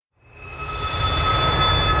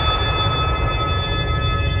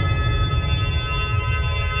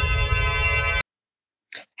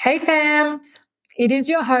Hey fam, it is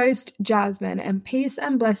your host Jasmine, and peace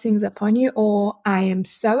and blessings upon you all. I am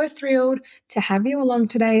so thrilled to have you along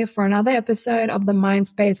today for another episode of the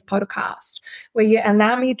Mindspace podcast, where you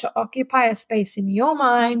allow me to occupy a space in your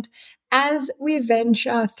mind as we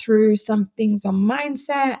venture through some things on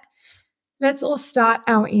mindset. Let's all start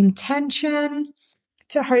our intention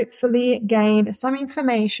to hopefully gain some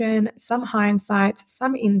information, some hindsight,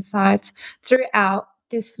 some insights throughout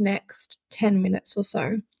this next 10 minutes or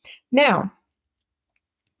so. Now,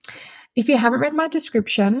 if you haven't read my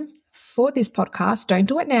description for this podcast, don't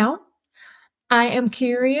do it now. I am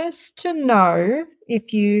curious to know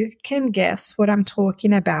if you can guess what I'm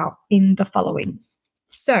talking about in the following.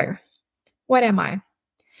 So, what am I?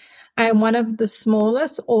 I am one of the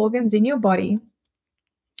smallest organs in your body,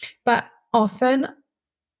 but often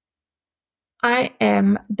I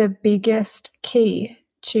am the biggest key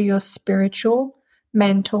to your spiritual,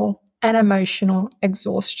 mental, and emotional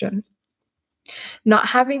exhaustion. Not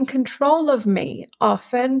having control of me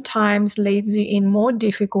oftentimes leaves you in more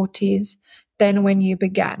difficulties than when you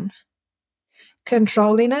began.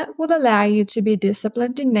 Controlling it will allow you to be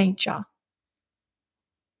disciplined in nature.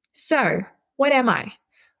 So, what am I?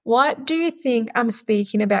 What do you think I'm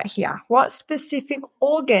speaking about here? What specific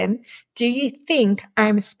organ do you think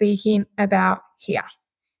I'm speaking about here?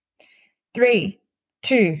 3,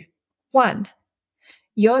 2, 1.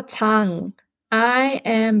 Your tongue. I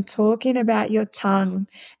am talking about your tongue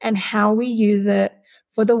and how we use it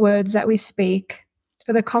for the words that we speak,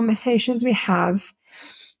 for the conversations we have,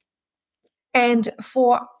 and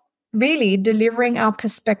for really delivering our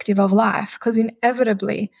perspective of life. Because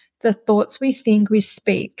inevitably, the thoughts we think we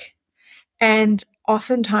speak, and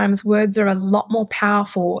oftentimes words are a lot more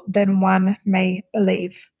powerful than one may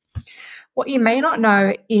believe. What you may not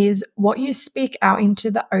know is what you speak out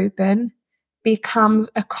into the open becomes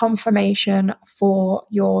a confirmation for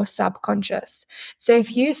your subconscious. So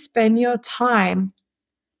if you spend your time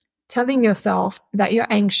telling yourself that you're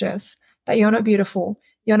anxious, that you're not beautiful,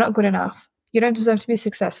 you're not good enough, you don't deserve to be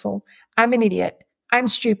successful, I'm an idiot, I'm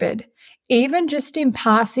stupid, even just in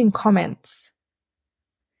passing comments,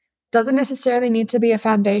 doesn't necessarily need to be a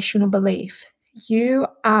foundational belief. You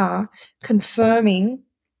are confirming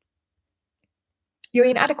your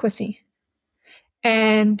inadequacy.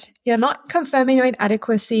 And you're not confirming your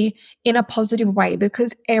inadequacy in a positive way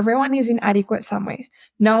because everyone is inadequate somewhere.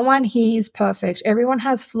 No one here is perfect. Everyone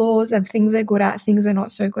has flaws and things they're good at, things they're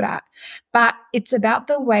not so good at. But it's about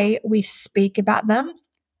the way we speak about them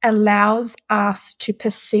allows us to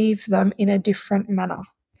perceive them in a different manner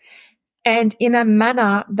and in a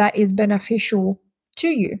manner that is beneficial to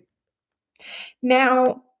you.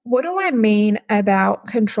 Now, what do I mean about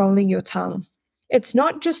controlling your tongue? It's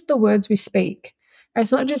not just the words we speak.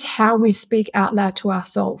 It's not just how we speak out loud to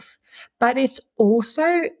ourselves, but it's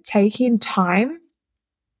also taking time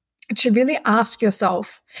to really ask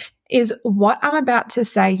yourself, is what I'm about to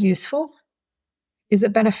say useful? Is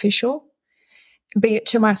it beneficial? Be it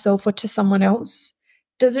to myself or to someone else?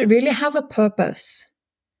 Does it really have a purpose?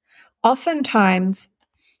 Oftentimes,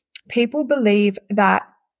 people believe that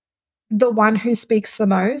the one who speaks the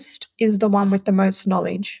most is the one with the most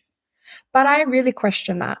knowledge. But I really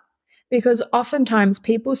question that because oftentimes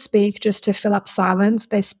people speak just to fill up silence.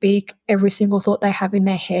 They speak every single thought they have in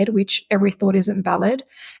their head, which every thought isn't valid.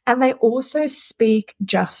 And they also speak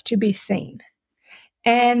just to be seen.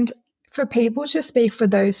 And for people to speak for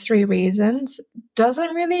those three reasons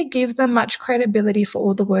doesn't really give them much credibility for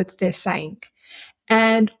all the words they're saying.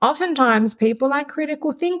 And oftentimes, people like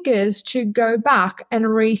critical thinkers to go back and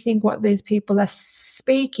rethink what these people are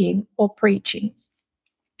speaking or preaching,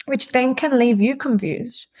 which then can leave you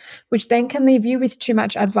confused, which then can leave you with too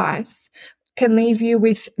much advice, can leave you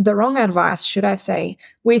with the wrong advice, should I say,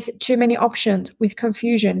 with too many options, with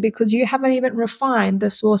confusion, because you haven't even refined the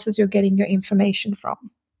sources you're getting your information from.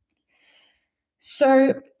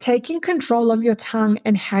 So, taking control of your tongue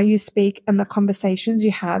and how you speak and the conversations you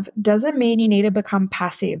have doesn't mean you need to become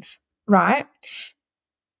passive, right?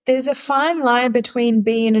 There's a fine line between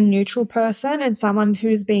being a neutral person and someone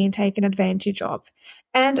who's being taken advantage of,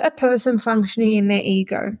 and a person functioning in their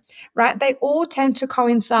ego, right? They all tend to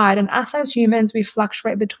coincide. And us as humans, we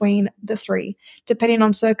fluctuate between the three, depending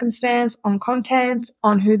on circumstance, on content,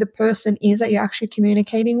 on who the person is that you're actually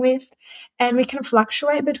communicating with. And we can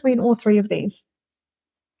fluctuate between all three of these,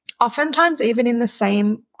 oftentimes even in the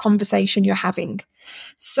same conversation you're having.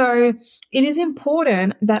 So it is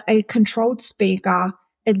important that a controlled speaker,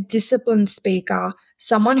 a disciplined speaker,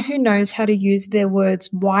 someone who knows how to use their words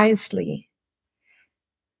wisely,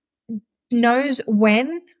 knows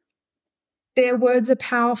when their words are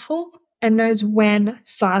powerful and knows when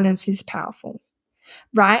silence is powerful.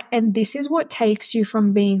 right? And this is what takes you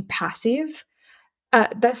from being passive.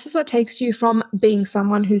 This is what takes you from being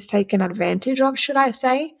someone who's taken advantage of, should I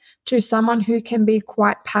say, to someone who can be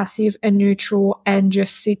quite passive and neutral and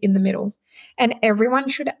just sit in the middle. And everyone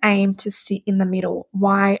should aim to sit in the middle.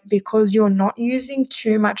 Why? Because you're not using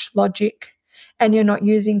too much logic and you're not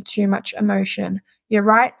using too much emotion. You're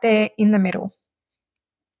right there in the middle.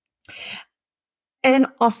 And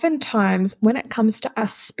oftentimes, when it comes to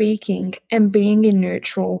us speaking and being in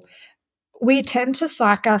neutral, we tend to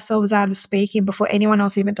psych ourselves out of speaking before anyone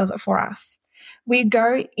else even does it for us. We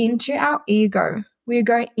go into our ego. We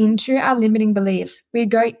go into our limiting beliefs. We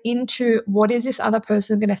go into what is this other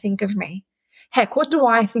person going to think of me? Heck, what do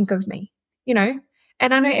I think of me? You know?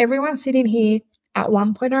 And I know everyone sitting here at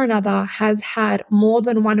one point or another has had more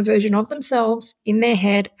than one version of themselves in their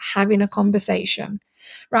head having a conversation,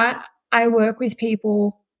 right? I work with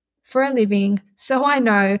people for a living, so I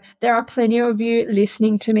know there are plenty of you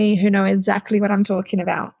listening to me who know exactly what I'm talking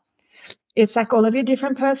about. It's like all of your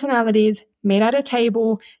different personalities meet at a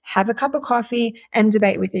table, have a cup of coffee, and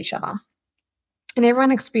debate with each other. And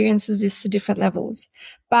everyone experiences this to different levels.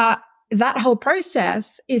 But that whole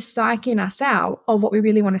process is psyching us out of what we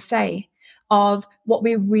really want to say, of what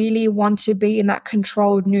we really want to be in that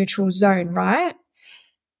controlled, neutral zone, right?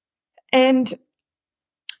 And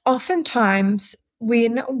oftentimes,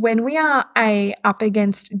 when we are up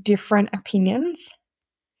against different opinions,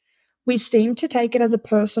 we seem to take it as a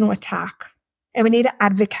personal attack, and we need to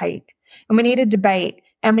advocate, and we need to debate,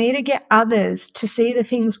 and we need to get others to see the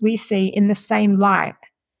things we see in the same light,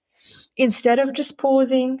 instead of just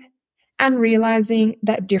pausing and realizing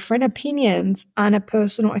that different opinions aren't a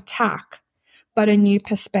personal attack, but a new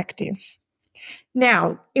perspective.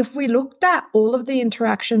 Now, if we looked at all of the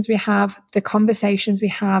interactions we have, the conversations we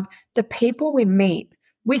have, the people we meet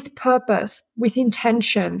with purpose, with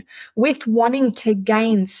intention, with wanting to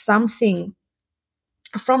gain something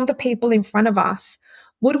from the people in front of us,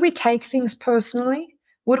 would we take things personally?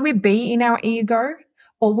 Would we be in our ego?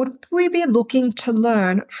 Or would we be looking to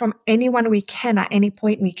learn from anyone we can at any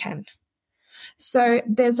point we can? So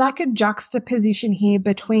there's like a juxtaposition here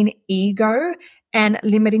between ego and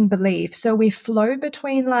limiting belief. So we flow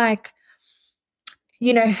between like,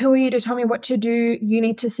 you know, who are you to tell me what to do? You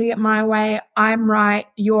need to see it my way. I'm right.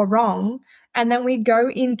 You're wrong. And then we go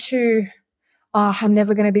into, oh, I'm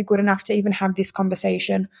never going to be good enough to even have this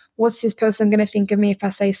conversation. What's this person going to think of me if I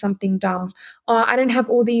say something dumb? Oh, I don't have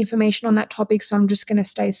all the information on that topic, so I'm just going to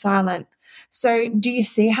stay silent. So do you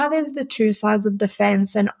see how there's the two sides of the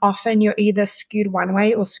fence, and often you're either skewed one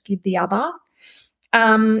way or skewed the other?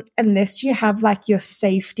 Unless you have like your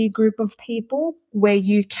safety group of people where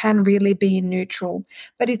you can really be in neutral.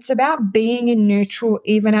 But it's about being in neutral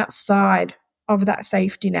even outside of that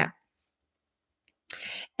safety net.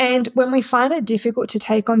 And when we find it difficult to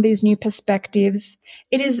take on these new perspectives,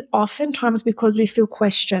 it is oftentimes because we feel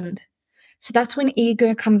questioned. So that's when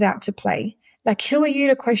ego comes out to play. Like, who are you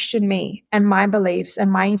to question me and my beliefs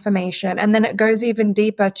and my information? And then it goes even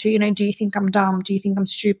deeper to, you know, do you think I'm dumb? Do you think I'm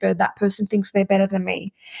stupid? That person thinks they're better than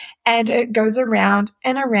me. And it goes around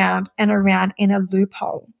and around and around in a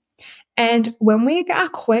loophole. And when we are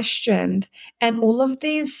questioned and all of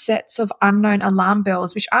these sets of unknown alarm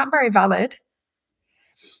bells, which aren't very valid,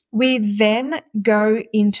 we then go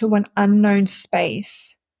into an unknown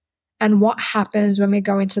space. And what happens when we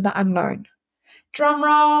go into the unknown? Drum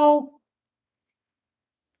roll.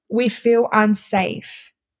 We feel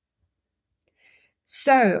unsafe.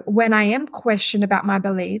 So when I am questioned about my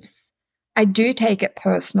beliefs, I do take it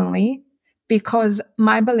personally because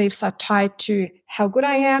my beliefs are tied to how good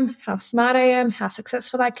I am, how smart I am, how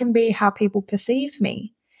successful I can be, how people perceive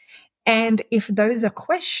me. And if those are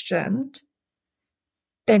questioned,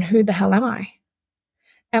 then who the hell am I?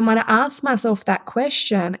 And when I ask myself that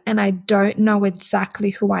question and I don't know exactly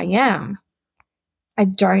who I am, I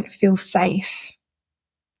don't feel safe.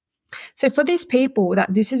 So for these people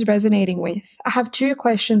that this is resonating with, I have two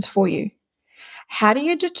questions for you. How do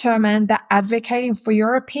you determine that advocating for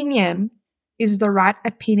your opinion is the right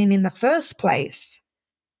opinion in the first place?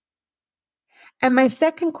 And my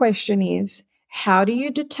second question is, how do you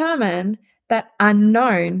determine that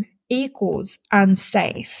unknown equals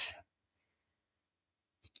unsafe?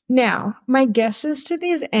 Now, my guesses to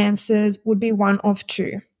these answers would be one of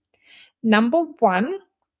two. Number one,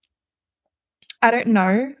 I don't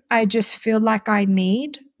know. I just feel like I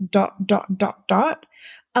need ...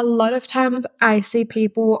 A lot of times I see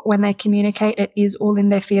people when they communicate, it is all in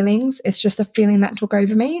their feelings. It's just a feeling that took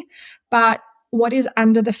over me. But what is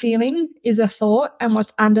under the feeling is a thought, and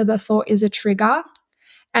what's under the thought is a trigger.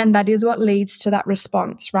 And that is what leads to that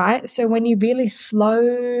response, right? So when you really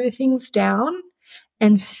slow things down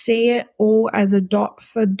and see it all as a dot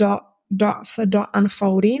for dot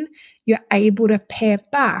unfolding, you're able to pair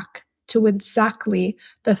back to exactly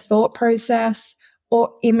the thought process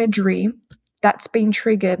or imagery that's been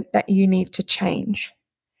triggered that you need to change.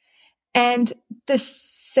 And the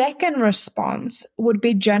second response would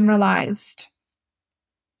be generalized.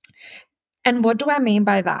 And what do I mean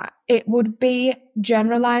by that? It would be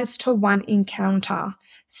generalized to one encounter.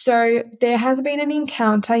 So there has been an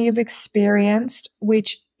encounter you've experienced,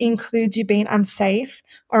 which includes you being unsafe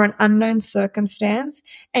or an unknown circumstance,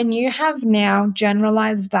 and you have now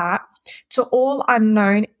generalized that to all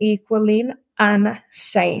unknown equaling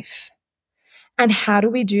unsafe. And how do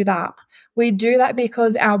we do that? We do that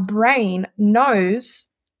because our brain knows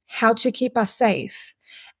how to keep us safe.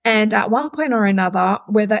 And at one point or another,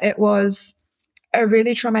 whether it was a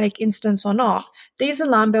really traumatic instance or not, these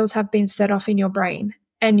alarm bells have been set off in your brain.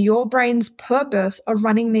 And your brain's purpose of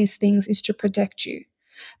running these things is to protect you.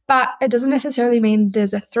 But it doesn't necessarily mean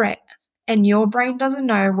there's a threat. And your brain doesn't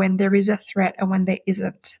know when there is a threat and when there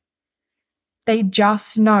isn't. They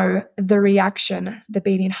just know the reaction, the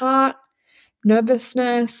beating heart,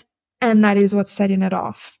 nervousness, and that is what's setting it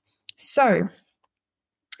off. So,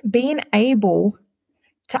 being able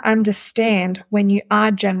to understand when you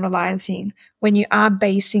are generalizing, when you are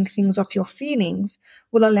basing things off your feelings,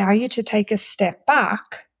 will allow you to take a step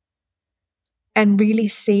back and really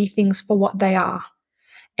see things for what they are,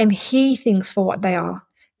 and hear things for what they are,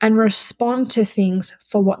 and respond to things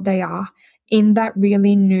for what they are in that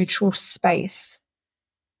really neutral space.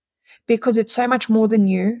 Because it's so much more than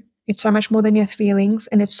you. It's so much more than your feelings,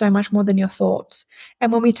 and it's so much more than your thoughts.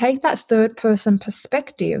 And when we take that third person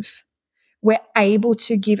perspective, we're able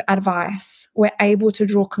to give advice. We're able to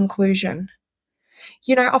draw conclusion.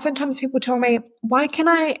 Oftentimes people tell me, why can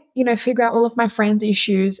I, figure out all of my friend's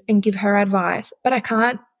issues and give her advice, but I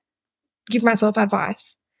can't give myself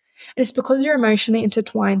advice? And it's because you're emotionally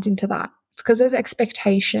intertwined into that. It's because there's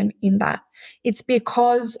expectation in that. It's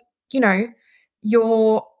because, you're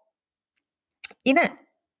in it.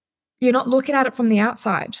 You're not looking at it from the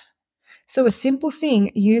outside. So a simple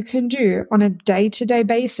thing you can do on a day-to-day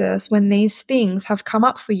basis when these things have come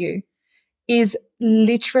up for you is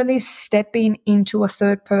literally stepping into a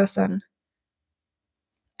third person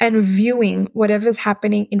and viewing whatever's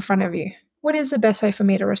happening in front of you. What is the best way for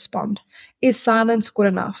me to respond? Is silence good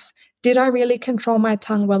enough? Did I really control my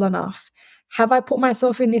tongue well enough? Have I put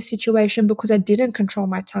myself in this situation because I didn't control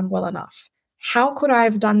my tongue well enough? How could I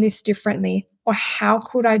have done this differently? Or how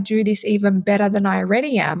could I do this even better than I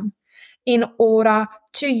already am in order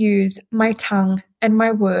to use my tongue and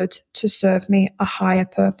my words to serve me a higher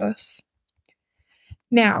purpose?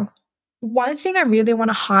 Now, one thing I really want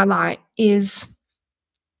to highlight is,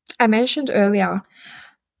 I mentioned earlier,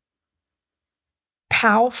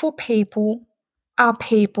 powerful people are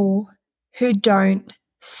people who don't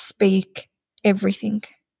speak everything.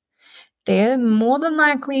 They're more than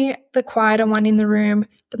likely the quieter one in the room,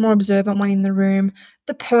 the more observant one in the room,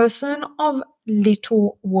 the person of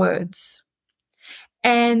little words.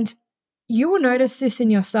 And you will notice this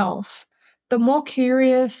in yourself. The more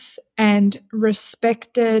curious and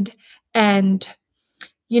respected and,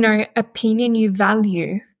 opinion you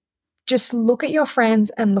value, just look at your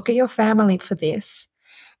friends and look at your family for this.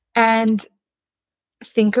 And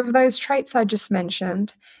think of those traits I just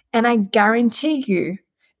mentioned. And I guarantee you,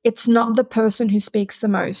 it's not the person who speaks the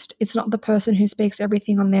most. It's not the person who speaks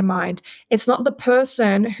everything on their mind. It's not the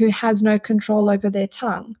person who has no control over their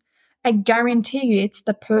tongue. I guarantee you, it's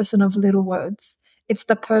the person of little words. It's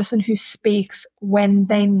the person who speaks when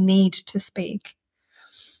they need to speak.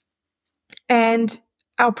 And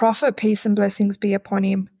our prophet, peace and blessings be upon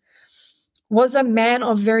him, was a man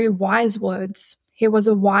of very wise words. He was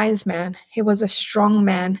a wise man. He was a strong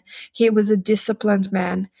man. He was a disciplined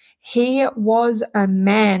man. He was a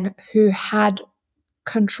man who had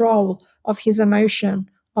control of his emotion,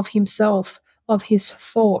 of himself, of his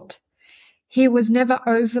thought. He was never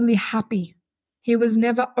overly happy. He was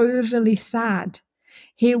never overly sad.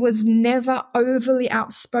 He was never overly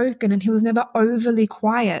outspoken, and he was never overly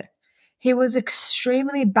quiet. He was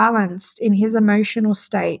extremely balanced in his emotional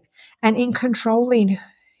state and in controlling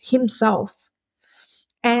himself.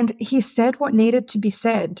 And he said what needed to be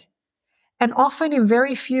said, and often in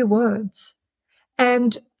very few words.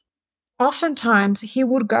 And oftentimes he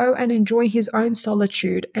would go and enjoy his own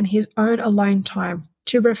solitude and his own alone time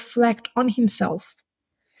to reflect on himself.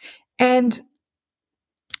 And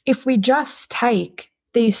if we just take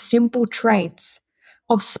these simple traits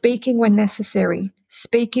of speaking when necessary,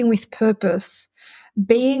 speaking with purpose,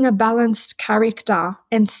 being a balanced character,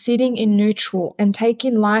 and sitting in neutral and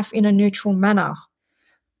taking life in a neutral manner,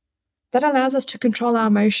 that allows us to control our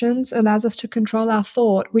emotions, allows us to control our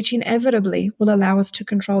thought, which inevitably will allow us to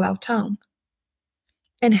control our tongue.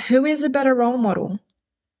 And who is a better role model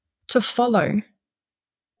to follow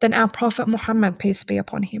than our Prophet Muhammad, peace be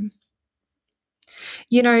upon him?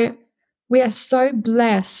 You know, we are so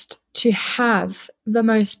blessed to have the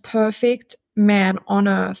most perfect man on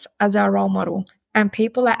earth as our role model. And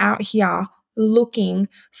people are out here looking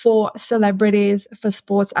for celebrities, for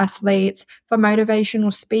sports athletes, for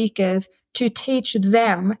motivational speakers to teach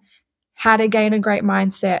them how to gain a great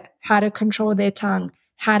mindset, how to control their tongue,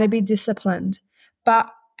 how to be disciplined. But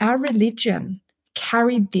our religion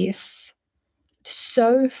carried this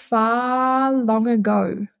so far long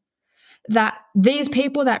ago that these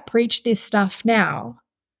people that preach this stuff now,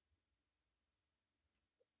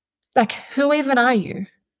 like, who even are you?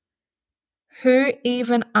 Who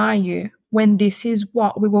even are you when this is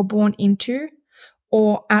what we were born into,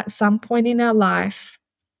 or at some point in our life,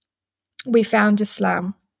 we found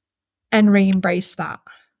Islam and re-embraced that?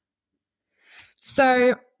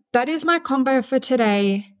 So that is my combo for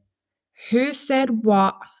today. Who said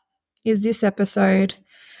what is this episode?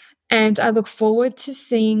 And I look forward to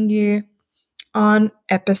seeing you on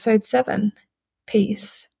episode 7.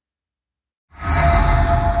 Peace.